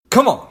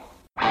Come on.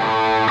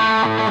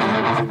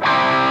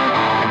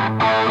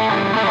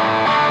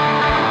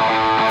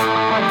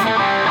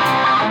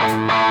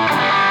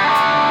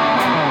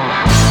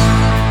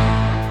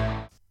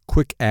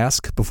 Quick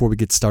ask before we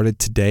get started.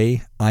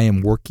 Today, I am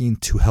working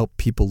to help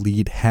people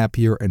lead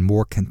happier and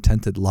more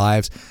contented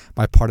lives.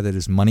 My part of that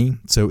is money.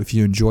 So if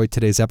you enjoyed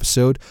today's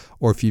episode,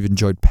 or if you've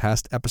enjoyed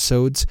past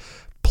episodes,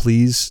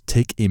 please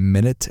take a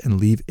minute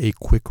and leave a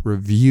quick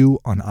review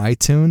on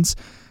iTunes.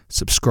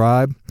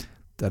 Subscribe.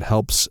 That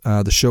helps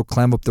the show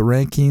climb up the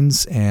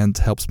rankings and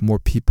helps more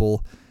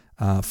people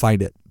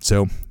find it.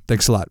 So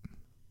thanks a lot.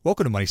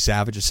 Welcome to Money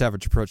Savage, a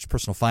savage approach to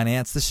personal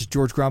finance. This is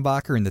George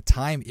Grombacher, and the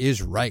time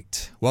is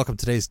right. Welcome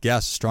to today's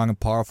guest, strong and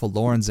powerful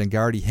Lauren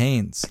Zangardi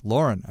Haynes.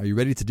 Lauren, are you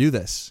ready to do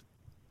this?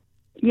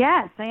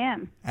 Yes, I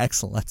am.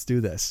 Excellent. Let's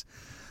do this.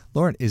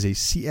 Lauren is a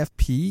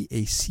CFP,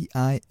 a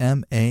CIMA,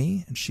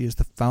 and she is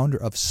the founder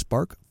of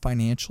Spark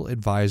Financial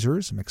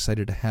Advisors. I'm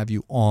excited to have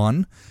you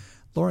on.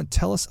 Lauren,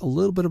 tell us a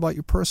little bit about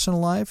your personal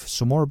life,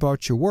 some more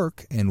about your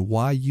work, and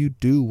why you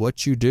do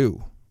what you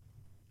do.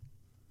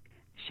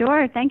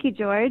 Sure. Thank you,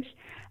 George.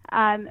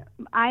 I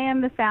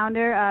am the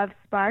founder of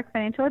Spark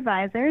Financial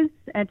Advisors.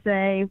 It's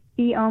a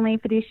fee-only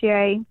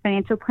fiduciary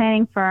financial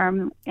planning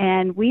firm,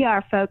 and we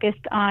are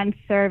focused on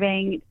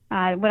serving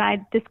what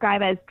I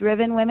describe as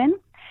driven women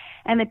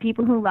and the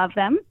people who love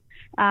them.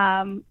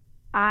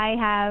 I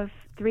have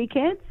 3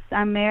 kids.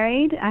 I'm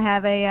married. I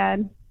have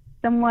a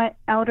somewhat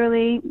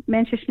elderly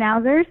miniature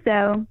schnauzer,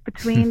 so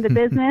between the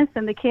business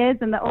and the kids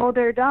and the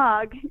older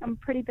dog, I'm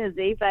pretty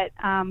busy, but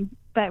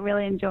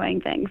really enjoying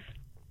things.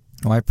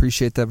 Well, I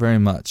appreciate that very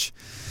much.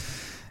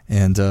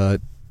 And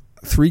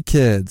 3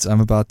 kids.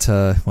 I'm about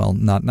to, well,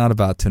 not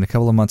about to, in a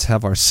couple of months,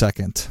 have our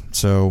second.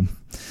 So.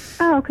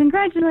 Oh,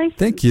 congratulations.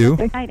 Thank you.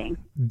 That's exciting.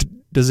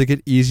 Does it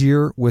get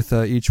easier with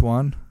each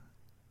one?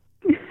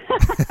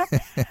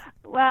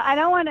 Well, I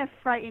don't want to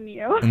frighten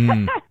you.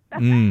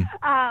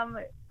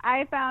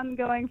 I found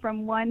going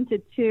from 1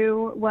 to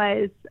 2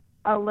 was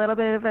a little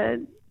bit of a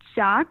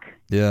shock.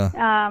 Yeah.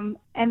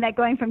 And that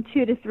going from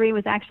 2 to 3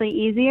 was actually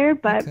easier.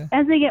 But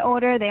as they get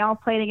older, they all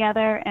play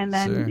together, and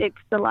then It's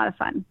a lot of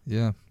fun.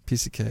 Yeah.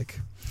 Piece of cake.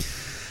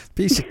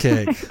 Piece of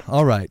cake.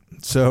 All right.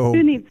 So.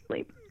 Who needs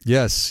sleep?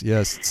 Yes.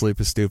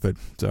 Sleep is stupid.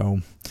 So.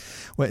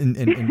 Well,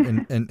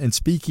 and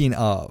speaking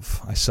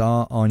of, I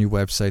saw on your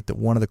website that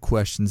one of the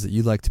questions that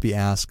you like to be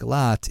asked a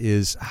lot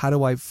is, how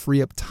do I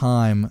free up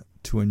time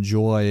to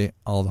enjoy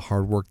all the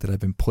hard work that I've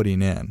been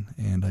putting in?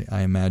 And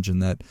I imagine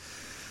that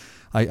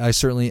I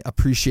certainly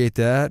appreciate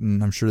that,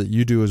 and I'm sure that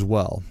you do as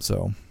well.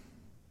 So,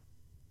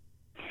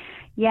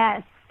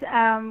 yes,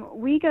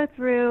 we go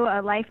through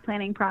a life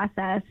planning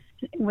process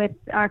with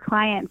our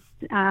clients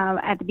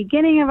at the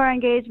beginning of our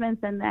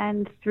engagements, and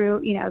then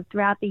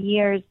throughout the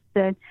years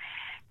to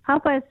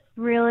help us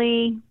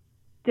really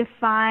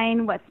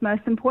define what's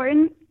most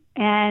important,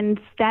 and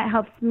that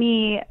helps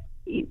me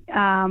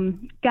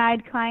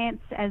guide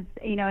clients as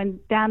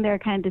and down their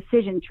kind of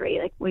decision tree,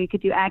 like well, you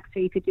could do X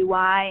or you could do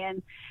Y,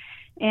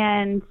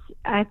 and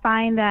I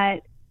find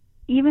that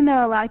even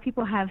though a lot of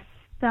people have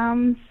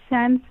some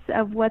sense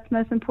of what's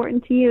most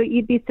important to you,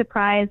 you'd be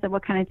surprised at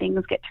what kind of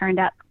things get turned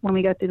up when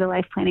we go through the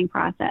life planning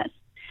process.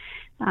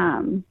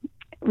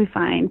 We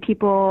find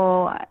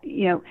people,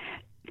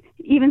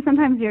 even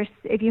sometimes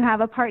if you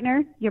have a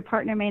partner, your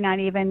partner may not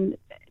even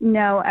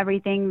know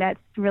everything that's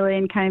really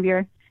in kind of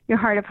your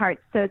heart of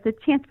hearts. So it's a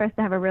chance for us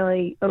to have a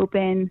really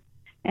open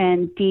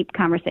and deep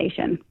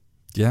conversation.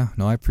 Yeah,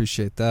 no, I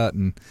appreciate that.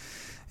 And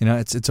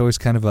it's always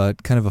kind of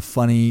a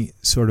funny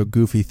sort of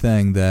goofy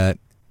thing that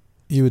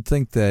you would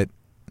think that,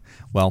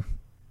 well,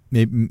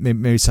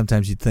 maybe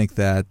sometimes you'd think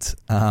that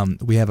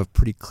we have a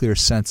pretty clear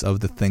sense of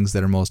the things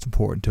that are most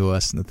important to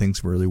us and the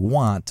things we really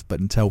want,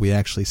 but until we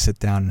actually sit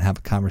down and have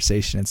a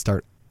conversation and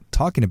start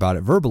talking about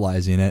it,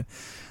 verbalizing it,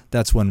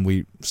 that's when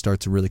we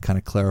start to really kind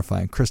of clarify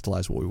and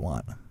crystallize what we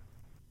want.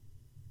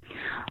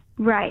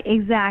 Right,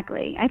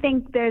 exactly. I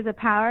think there's a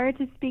power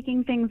to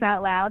speaking things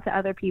out loud to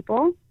other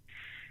people.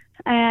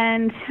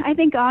 And I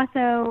think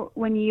also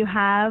when you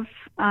have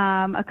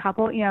a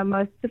couple,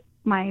 most of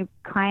my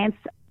clients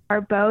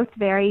are both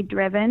very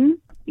driven.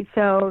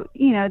 So,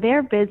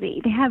 they're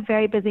busy. They have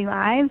very busy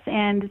lives.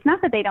 And it's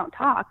not that they don't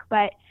talk,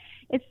 but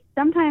it's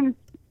sometimes,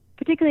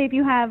 particularly if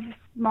you have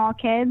small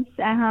kids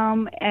at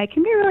home, it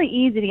can be really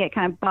easy to get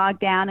kind of bogged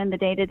down in the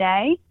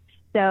day-to-day.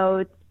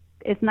 So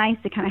it's nice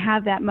to kind of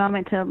have that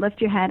moment to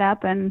lift your head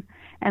up and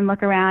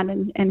look around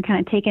and kind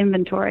of take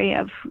inventory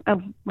of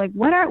like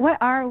what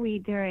are we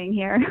doing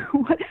here?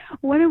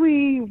 what do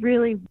we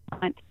really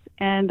want?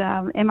 And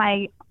am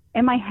I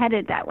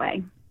headed that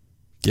way?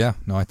 Yeah,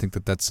 no, I think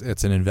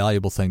it's an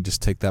invaluable thing.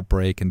 Just take that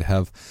break and to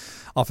have,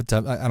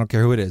 oftentimes, I don't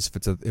care who it is, if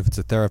it's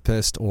a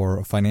therapist or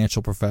a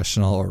financial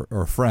professional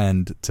or a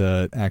friend,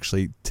 to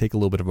actually take a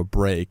little bit of a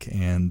break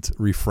and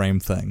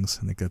reframe things.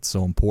 I think that's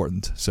so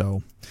important.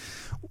 So,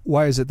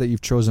 why is it that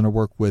you've chosen to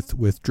work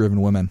with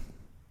driven women?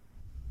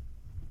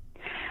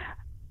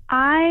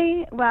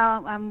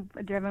 I'm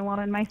a driven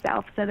woman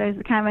myself, so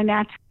there's kind of a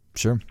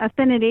natural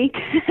affinity.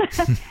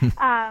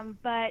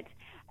 But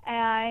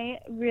I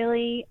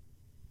really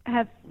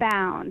have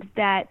found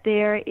that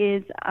there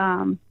is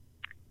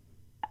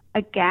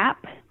a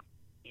gap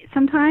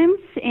sometimes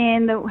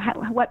in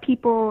what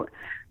people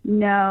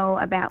know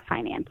about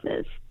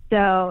finances.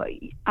 So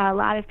a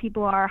lot of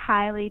people are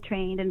highly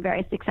trained and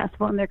very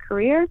successful in their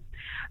career,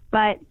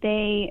 but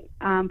they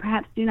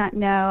perhaps do not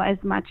know as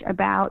much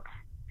about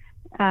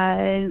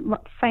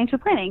financial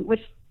planning,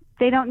 which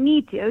they don't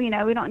need to.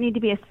 We don't need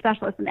to be a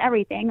specialist in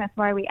everything. That's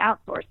why we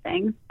outsource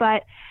things.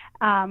 But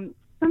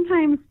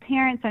sometimes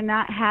parents are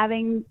not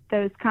having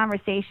those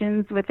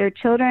conversations with their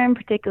children,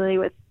 particularly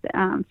with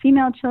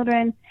female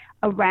children,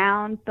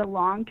 around the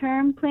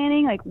long-term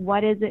planning. Like,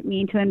 what does it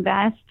mean to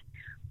invest?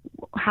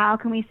 How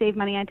can we save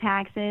money on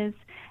taxes?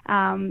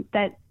 And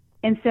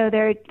so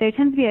there tends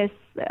to be a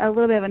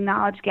little bit of a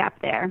knowledge gap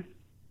there.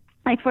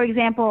 Like, for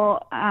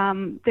example,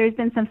 there's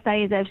been some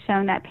studies that have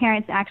shown that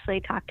parents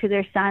actually talk to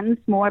their sons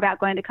more about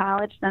going to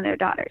college than their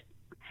daughters,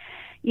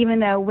 even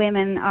though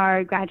women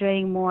are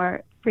graduating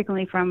more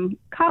frequently from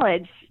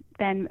college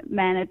than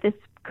men at this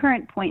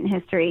current point in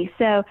history.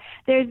 So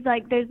there's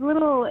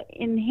little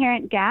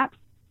inherent gaps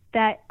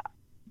that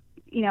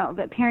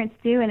that parents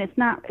do, and it's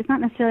not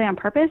necessarily on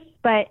purpose,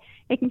 but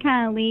it can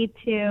kind of lead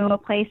to a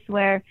place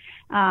where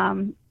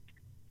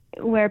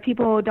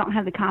people don't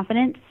have the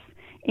confidence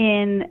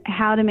in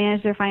how to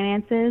manage their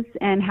finances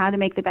and how to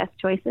make the best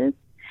choices.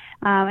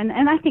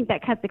 And I think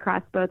that cuts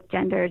across both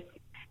genders.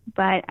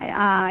 But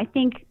I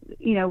think,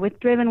 with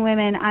Driven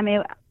Women, I'm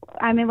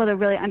able to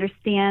really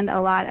understand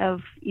a lot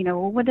of,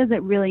 what does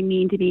it really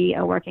mean to be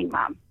a working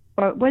mom?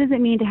 Or what does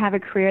it mean to have a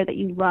career that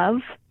you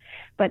love,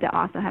 but to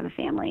also have a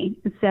family?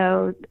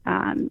 So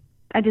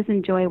I just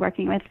enjoy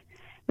working with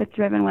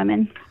Driven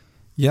Women.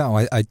 Yeah,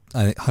 I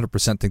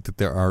 100% think that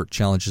there are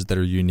challenges that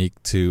are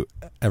unique to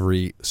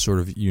every sort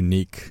of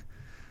unique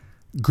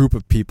group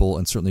of people,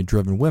 and certainly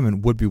Driven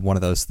Women would be one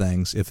of those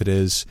things. If it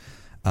is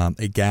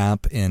a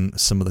gap in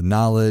some of the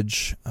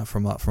knowledge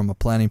from a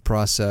planning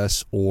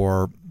process,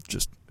 or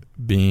just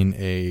being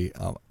a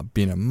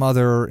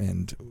mother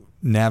and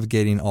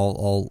navigating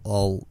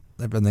all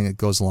everything that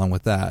goes along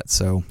with that.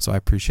 So I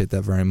appreciate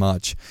that very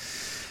much.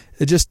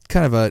 It's just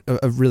kind of a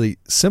really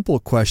simple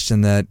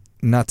question that,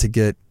 not to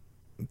get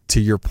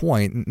to your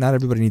point, not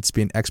everybody needs to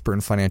be an expert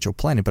in financial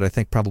planning, but I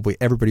think probably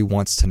everybody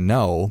wants to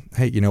know,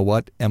 hey, you know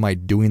what? Am I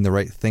doing the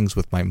right things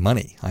with my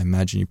money? I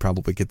imagine you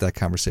probably get that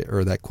conversation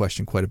or that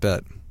question quite a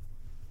bit.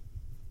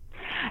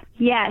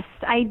 Yes,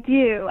 I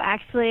do.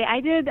 Actually,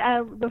 I did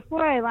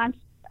before I launched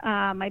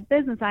my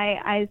business.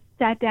 I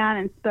sat down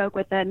and spoke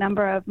with a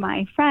number of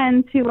my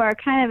friends who are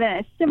kind of in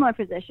a similar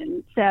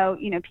position. So,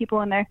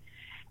 people in their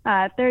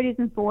 30s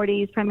and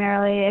 40s,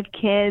 primarily have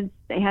kids.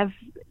 They have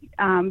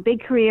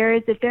big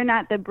careers. If they're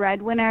not the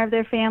breadwinner of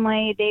their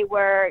family, they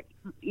were,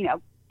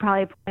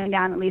 probably putting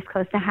down at least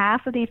close to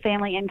half of the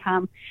family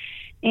income.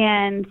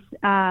 And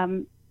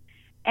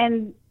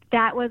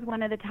that was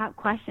one of the top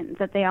questions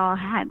that they all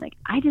had. Like,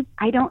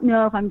 I don't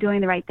know if I'm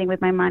doing the right thing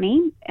with my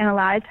money. And a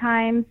lot of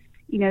times,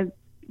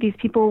 these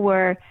people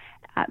were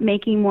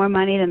making more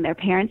money than their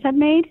parents had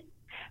made.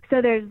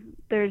 So there's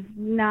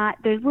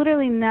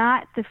literally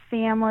not the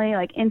family,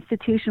 like,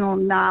 institutional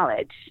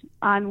knowledge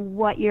on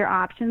what your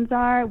options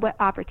are, what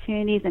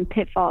opportunities and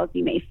pitfalls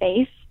you may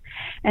face.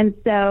 And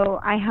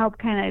so I help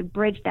kind of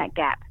bridge that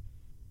gap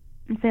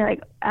and say,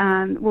 like,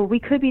 well, we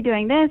could be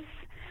doing this,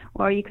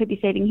 or you could be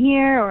saving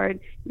here, or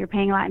you're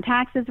paying a lot in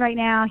taxes right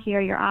now. Here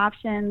are your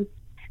options.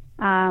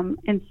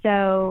 And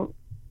so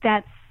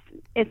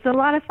it's a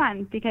lot of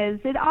fun, because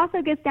it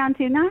also gets down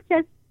to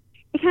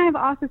it kind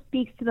of also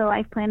speaks to the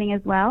life planning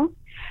as well.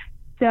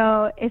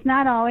 So it's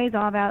not always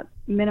all about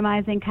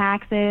minimizing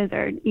taxes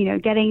or,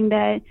 getting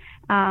the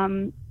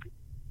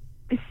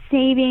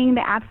saving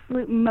the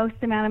absolute most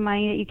amount of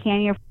money that you can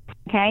in your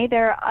 401k.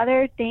 There are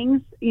other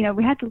things,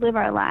 we have to live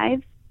our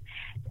lives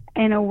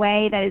in a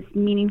way that is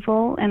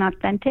meaningful and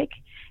authentic.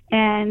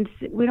 And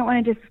we don't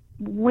want to just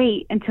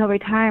wait until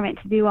retirement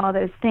to do all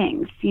those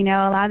things. A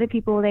lot of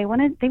people, they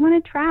want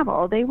to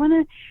travel. They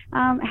want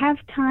to have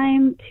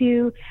time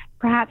to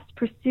perhaps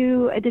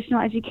pursue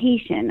additional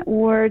education,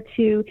 or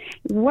to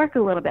work a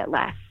little bit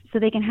less so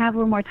they can have a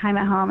little more time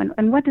at home.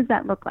 And what does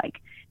that look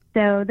like?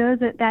 So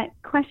that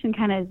question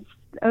kind of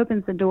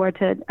opens the door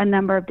to a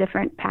number of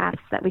different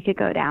paths that we could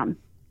go down.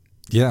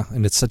 Yeah,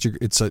 and it's such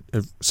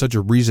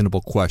a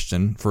reasonable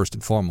question, first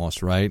and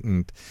foremost, right?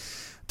 And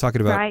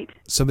talking about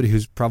somebody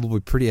who's probably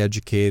pretty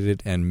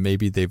educated, and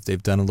maybe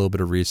they've done a little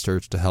bit of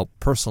research to help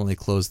personally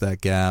close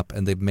that gap,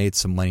 and they've made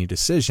some money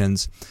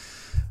decisions.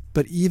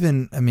 But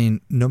even,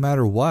 no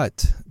matter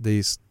what,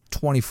 these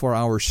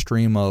 24-hour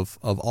stream of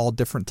all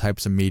different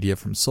types of media,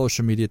 from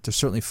social media to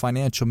certainly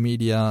financial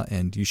media,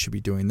 and you should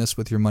be doing this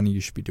with your money, you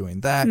should be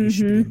doing that, you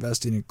should be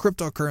investing in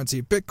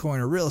cryptocurrency, Bitcoin,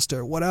 or real estate,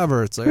 or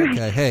whatever. It's like,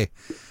 okay, hey,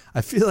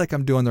 I feel like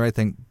I'm doing the right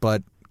thing,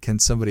 but can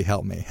somebody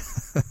help me?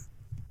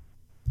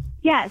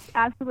 Yes,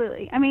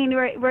 absolutely.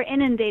 We're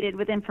inundated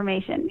with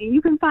information.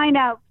 You can find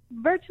out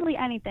virtually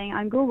anything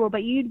on Google,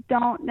 but you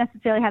don't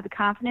necessarily have the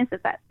confidence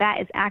that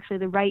is actually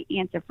the right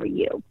answer for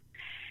you.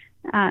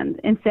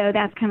 And so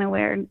that's kind of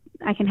where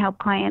I can help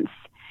clients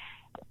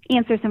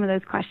answer some of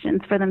those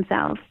questions for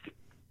themselves.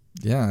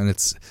 Yeah,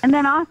 and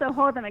then also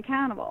hold them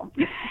accountable.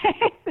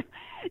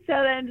 So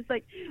then it's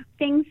like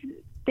things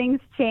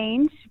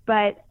change,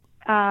 but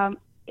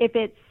if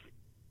it's,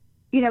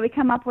 we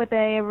come up with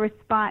a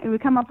response, we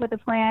come up with a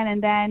plan,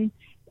 and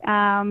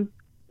then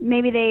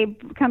maybe they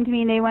come to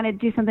me and they want to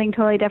do something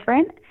totally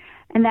different,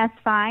 and that's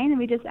fine. And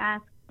we just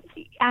ask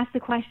the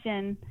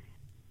question,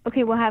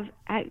 okay,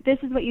 this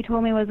is what you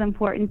told me was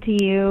important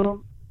to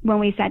you when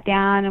we sat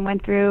down and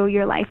went through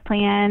your life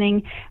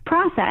planning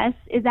process.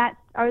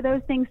 Are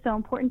those things so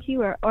important to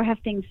you, or have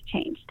things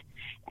changed?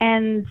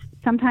 And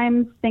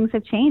sometimes things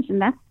have changed, and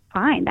that's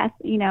fine. That's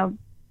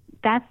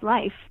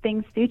life.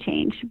 Things do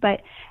change,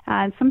 but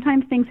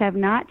sometimes things have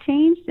not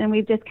changed, and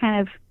we've just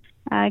kind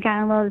of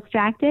gotten a little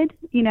distracted.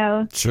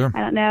 Sure. I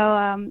don't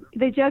know.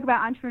 They joke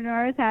about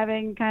entrepreneurs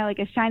having kind of like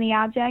a shiny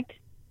object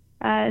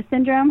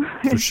syndrome.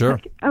 For sure.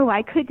 Like, oh,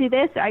 I could do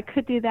this, or I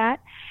could do that,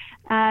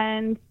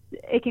 and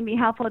it can be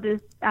helpful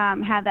to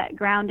have that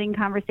grounding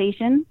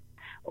conversation,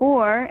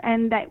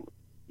 and that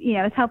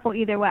it's helpful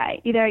either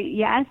way. Either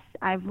yes,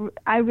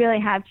 I really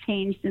have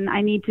changed, and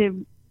I need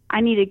to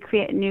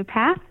create a new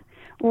path,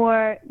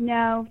 or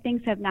no,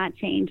 things have not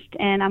changed,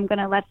 and I'm going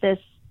to let this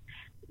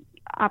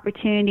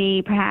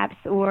opportunity, perhaps,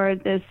 or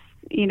this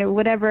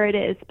whatever it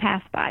is,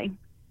 pass by.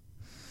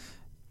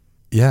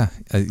 Yeah,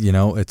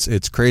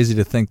 it's crazy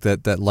to think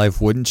that life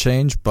wouldn't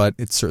change, but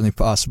it's certainly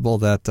possible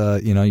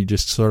that you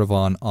just sort of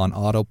on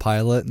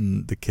autopilot,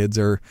 and the kids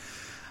are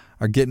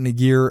getting a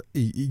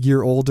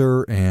year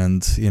older,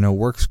 and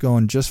work's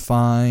going just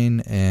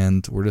fine,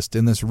 and we're just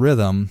in this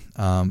rhythm.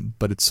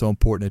 But it's so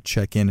important to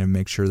check in and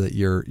make sure that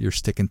you're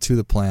sticking to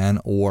the plan,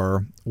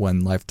 or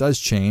when life does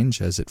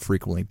change, as it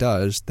frequently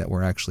does, that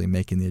we're actually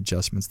making the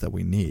adjustments that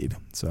we need.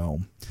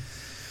 So,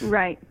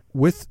 right.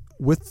 With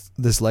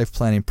this life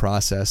planning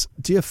process,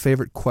 do you have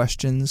favorite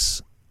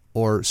questions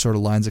or sort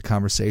of lines of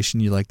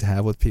conversation you like to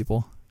have with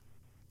people?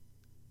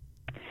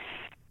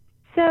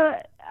 So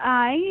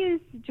I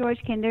used George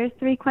Kinder's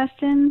 3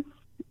 questions.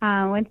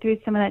 Went through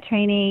some of that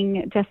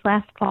training just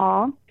last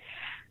fall.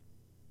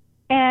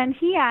 And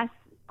he asked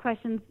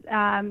questions,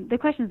 the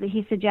questions that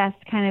he suggests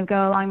kind of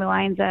go along the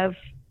lines of,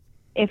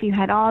 if you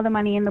had all the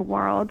money in the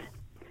world,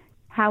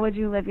 how would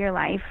you live your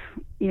life?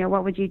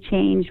 What would you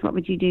change? What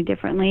would you do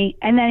differently?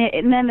 And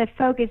then the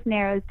focus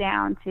narrows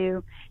down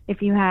to,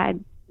 if you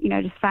had,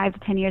 just 5 to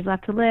 10 years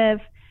left to live,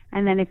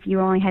 and then if you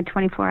only had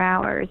 24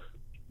 hours,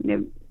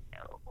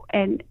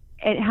 and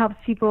it helps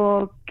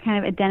people kind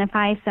of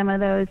identify some of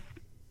those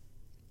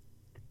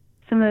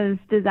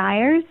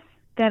desires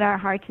that are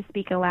hard to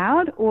speak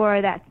aloud,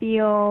 or that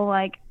feel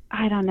like,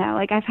 I don't know,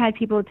 like I've had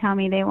people tell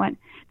me they want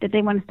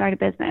to start a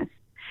business,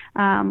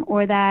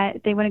 or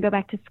that they want to go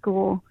back to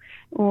school,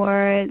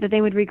 or that they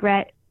would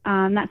regret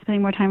not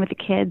spending more time with the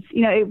kids.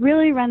 It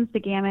really runs the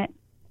gamut.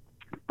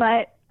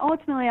 But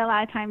ultimately, a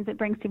lot of times it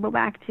brings people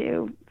back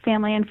to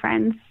family and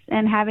friends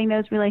and having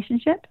those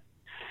relationships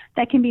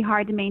that can be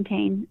hard to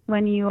maintain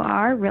when you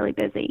are really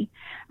busy.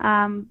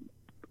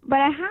 But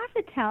I have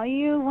to tell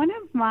you, one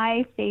of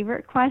my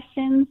favorite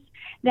questions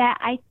that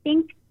I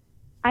think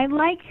I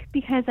like,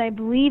 because I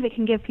believe it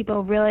can give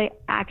people really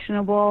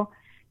actionable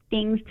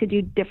things to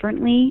do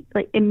differently,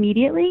 like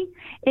immediately,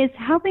 is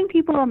helping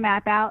people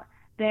map out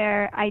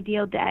their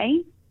ideal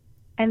day.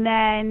 And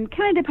then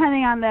kind of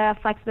depending on the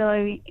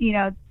flexibility,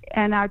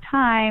 and our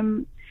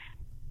time,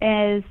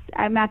 is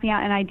mapping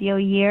out an ideal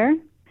year.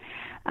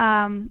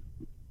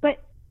 But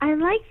I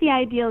like the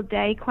ideal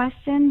day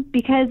question,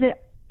 because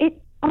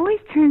it always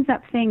turns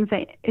up things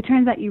that it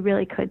turns out you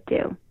really could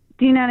do.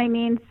 Do you know what I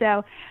mean?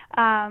 So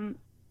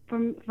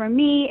for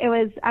me, it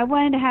was, I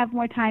wanted to have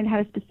more time to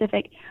have a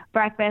specific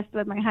breakfast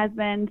with my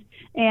husband,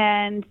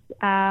 and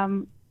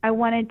I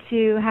wanted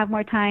to have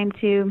more time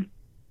to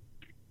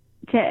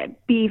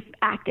be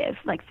active,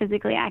 like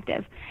physically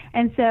active.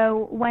 And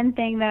so one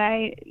thing that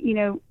I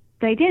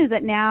did is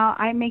that now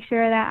I make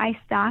sure that I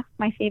stock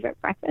my favorite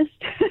breakfast.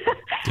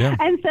 Yeah.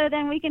 And so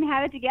then we can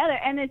have it together.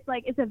 And it's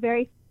a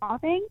very small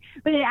thing,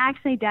 but it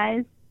actually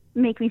does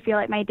make me feel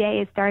like my day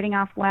is starting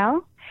off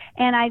well.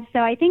 And so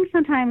I think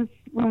sometimes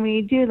when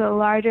we do the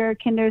larger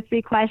Kinder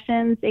 3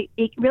 questions,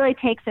 it really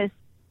takes us,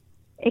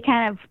 it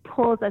kind of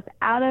pulls us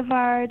out of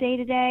our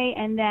day-to-day,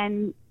 and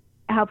then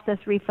helps us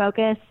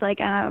refocus like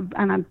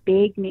on a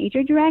big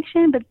major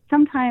direction. But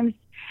sometimes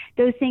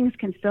those things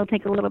can still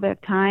take a little bit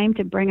of time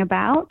to bring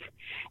about.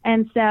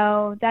 And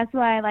so that's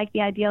why I like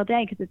the ideal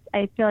day, because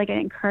I feel like it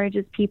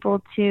encourages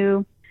people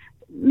to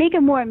make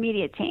a more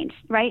immediate change,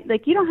 right?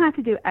 Like, you don't have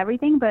to do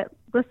everything, but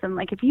listen,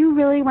 like if you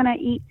really want to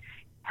eat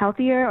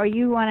healthier, or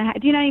you want to,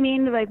 do you know what I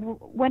mean? Like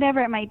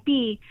whatever it might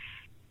be,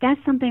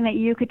 that's something that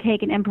you could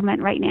take and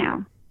implement right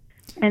now.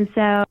 And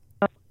so,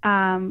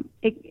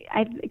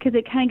 because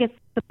it kind of gets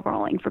the ball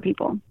rolling for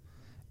people.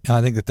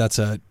 I think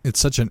it's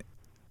such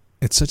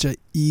a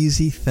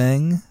easy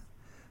thing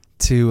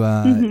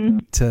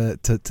to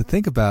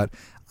think about.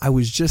 I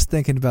was just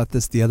thinking about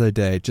this the other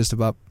day, just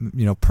about,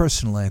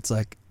 personally, it's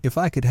like, if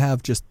I could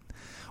have just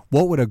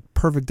what would a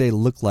perfect day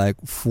look like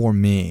for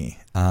me?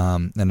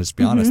 And let's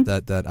be honest,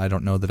 that I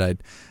don't know that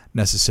I'd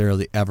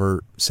necessarily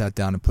ever sat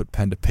down and put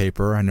pen to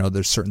paper. I know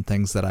there's certain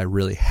things that I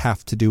really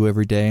have to do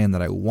every day and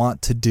that I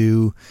want to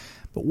do,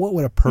 but what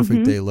would a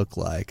perfect day look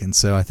like? And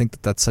so I think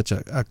that that's such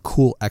a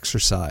cool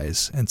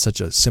exercise and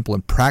such a simple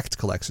and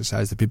practical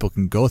exercise that people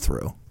can go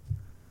through.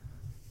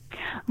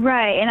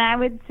 Right, and I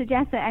would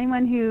suggest that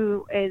anyone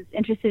who is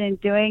interested in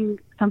doing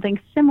something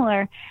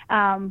similar,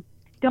 don't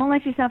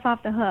let yourself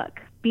off the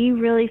hook. Be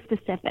really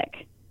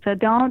specific. So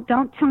don't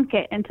chunk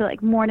it into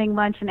like morning,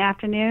 lunch, and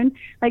afternoon.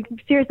 Like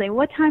seriously,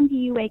 what time do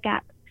you wake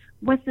up?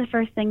 What's the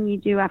first thing you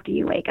do after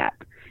you wake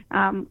up?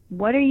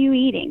 What are you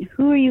eating?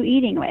 Who are you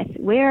eating with?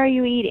 Where are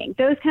you eating?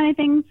 Those kind of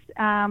things.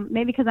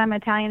 Maybe because I'm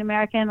Italian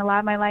American, a lot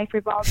of my life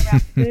revolves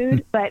around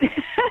food. But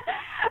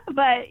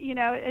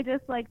I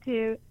just like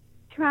to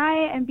try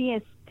and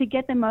to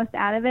get the most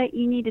out of it.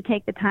 You need to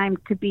take the time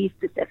to be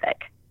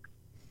specific.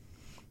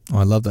 Oh,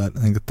 I love that.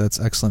 I think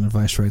that's excellent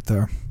advice right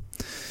there.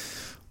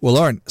 Well,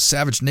 Lauren,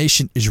 Savage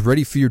Nation is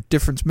ready for your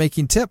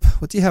difference-making tip.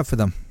 What do you have for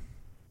them?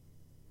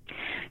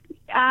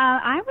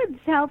 I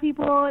would tell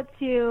people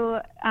to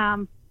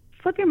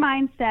flip your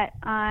mindset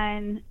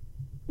on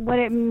what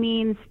it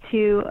means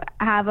to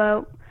have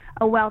a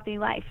wealthy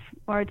life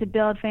or to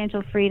build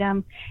financial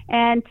freedom,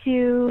 and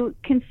to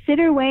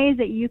consider ways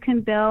that you can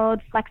build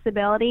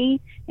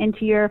flexibility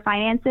into your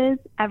finances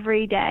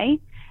every day,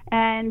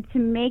 and to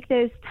make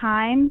those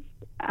times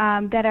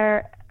that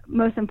are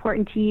most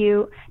important to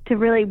you, to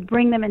really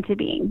bring them into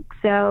being.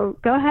 So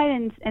go ahead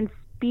and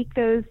speak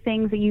those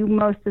things that you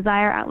most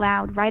desire out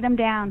loud. Write them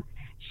down,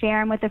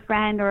 share them with a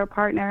friend or a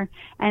partner,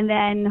 and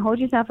then hold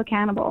yourself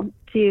accountable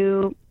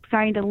to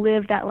starting to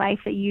live that life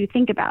that you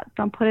think about.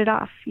 Don't put it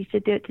off. You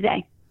should do it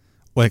today.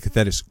 Well,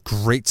 that is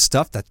great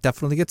stuff. That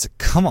definitely gets it.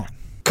 Come on.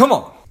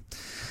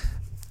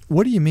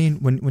 What do you mean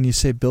when you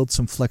say build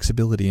some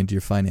flexibility into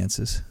your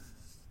finances?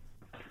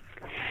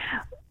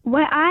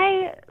 What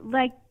I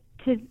like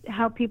to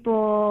help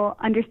people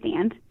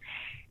understand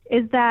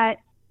is that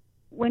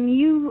when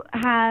you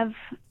have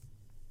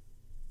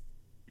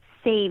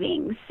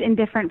savings in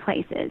different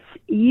places,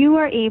 you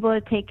are able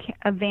to take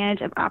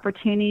advantage of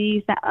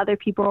opportunities that other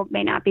people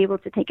may not be able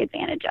to take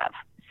advantage of.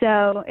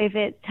 So if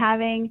it's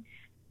having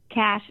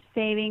cash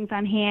savings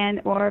on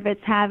hand, or if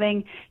it's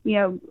having,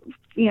 kind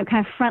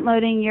of front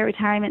loading your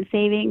retirement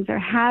savings, or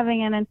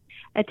having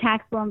a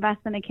taxable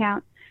investment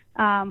account,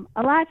 a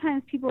lot of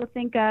times people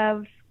think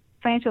of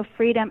financial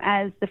freedom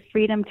as the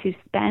freedom to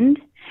spend.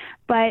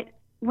 But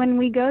when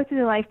we go through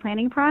the life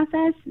planning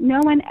process, no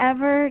one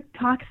ever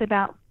talks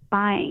about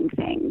buying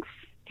things.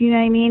 Do you know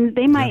what I mean?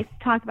 They might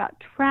talk about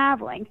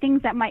traveling,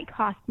 things that might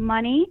cost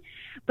money,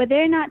 but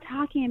they're not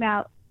talking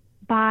about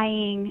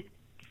buying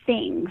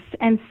things.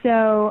 And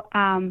so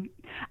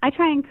I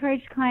try and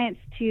encourage clients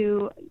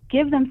to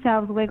give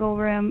themselves wiggle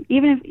room,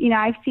 even if,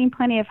 I've seen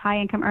plenty of high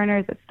income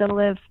earners that still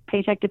live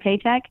paycheck to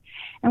paycheck.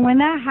 And when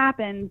that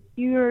happens,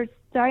 you're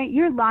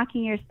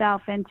locking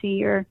yourself into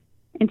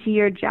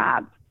your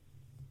job,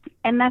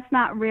 and that's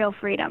not real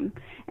freedom.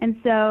 And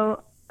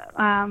so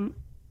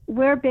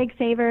we're big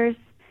savers,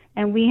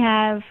 and we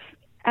have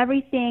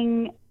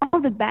everything,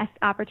 all the best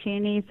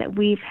opportunities that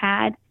we've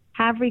had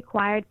have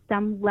required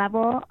some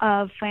level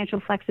of financial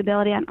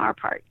flexibility on our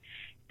part.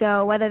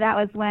 So whether that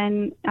was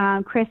when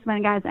Chris went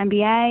and got his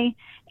MBA,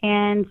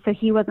 and so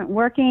he wasn't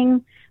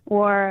working,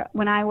 or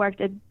when I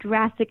worked a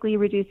drastically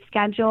reduced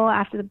schedule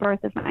after the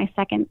birth of my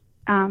second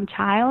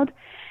child,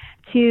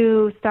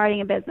 to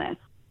starting a business.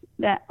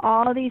 That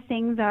all these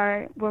things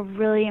were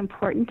really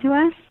important to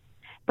us,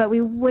 but we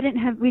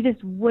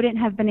just wouldn't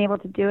have been able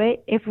to do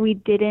it if we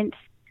didn't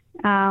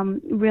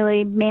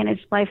really manage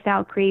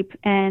lifestyle creep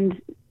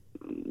and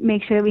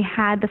make sure that we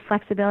had the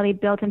flexibility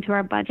built into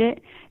our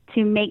budget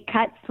to make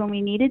cuts when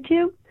we needed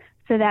to,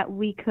 so that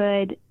we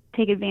could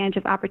take advantage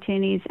of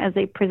opportunities as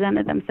they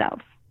presented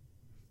themselves.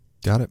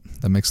 Got it.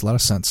 That makes a lot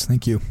of sense.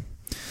 Thank you.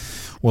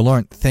 Well,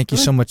 Lauren, thank you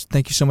so much.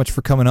 Thank you so much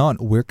for coming on.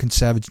 Where can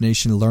Savage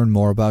Nation learn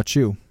more about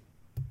you?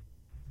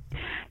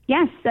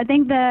 Yes, I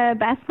think the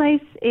best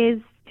place is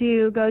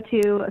to go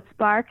to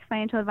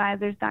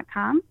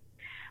sparkfinancialadvisors.com.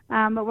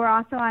 But we're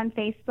also on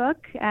Facebook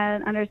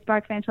under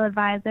Spark Financial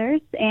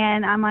Advisors,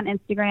 and I'm on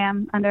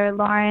Instagram under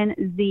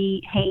Lauren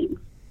Z. Haynes.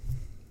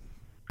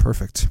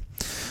 Perfect.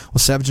 Well,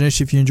 Savage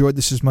Nation, if you enjoyed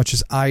this as much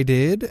as I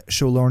did,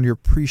 show Lauren your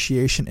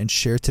appreciation and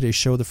share today's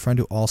show with a friend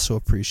who also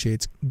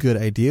appreciates good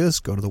ideas.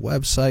 Go to the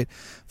website,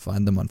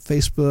 find them on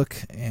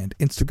Facebook and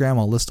Instagram.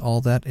 I'll list all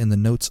that in the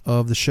notes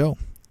of the show.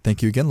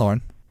 Thank you again,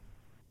 Lauren.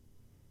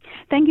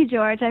 Thank you,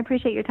 George. I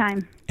appreciate your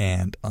time.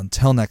 And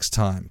until next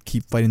time,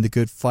 keep fighting the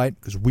good fight,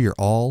 because we are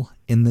all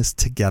in this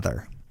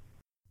together.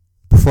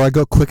 Before I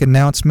go, quick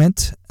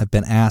announcement. I've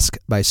been asked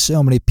by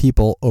so many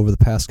people over the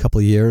past couple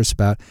of years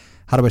about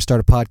how do I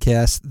start a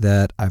podcast,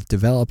 that I've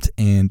developed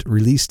and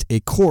released a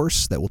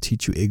course that will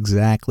teach you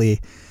exactly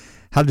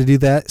how to do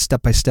that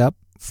step by step,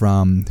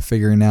 from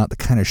figuring out the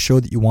kind of show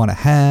that you want to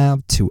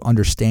have to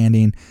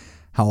understanding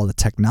how all the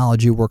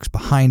technology works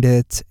behind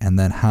it, and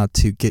then how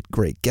to get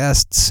great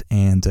guests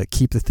and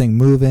keep the thing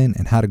moving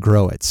and how to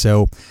grow it.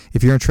 So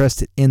if you're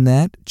interested in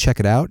that, check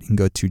it out. You can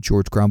go to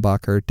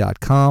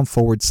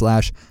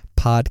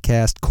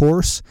georgegrumbacher.com/podcast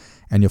course,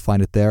 and you'll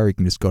find it there. You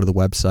can just go to the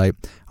website.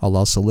 I'll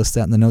also list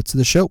that in the notes of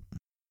the show.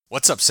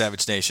 What's up,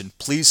 Savage Nation?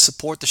 Please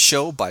support the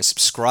show by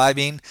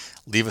subscribing,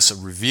 leave us a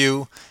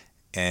review,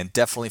 and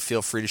definitely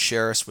feel free to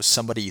share us with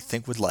somebody you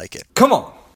think would like it. Come on.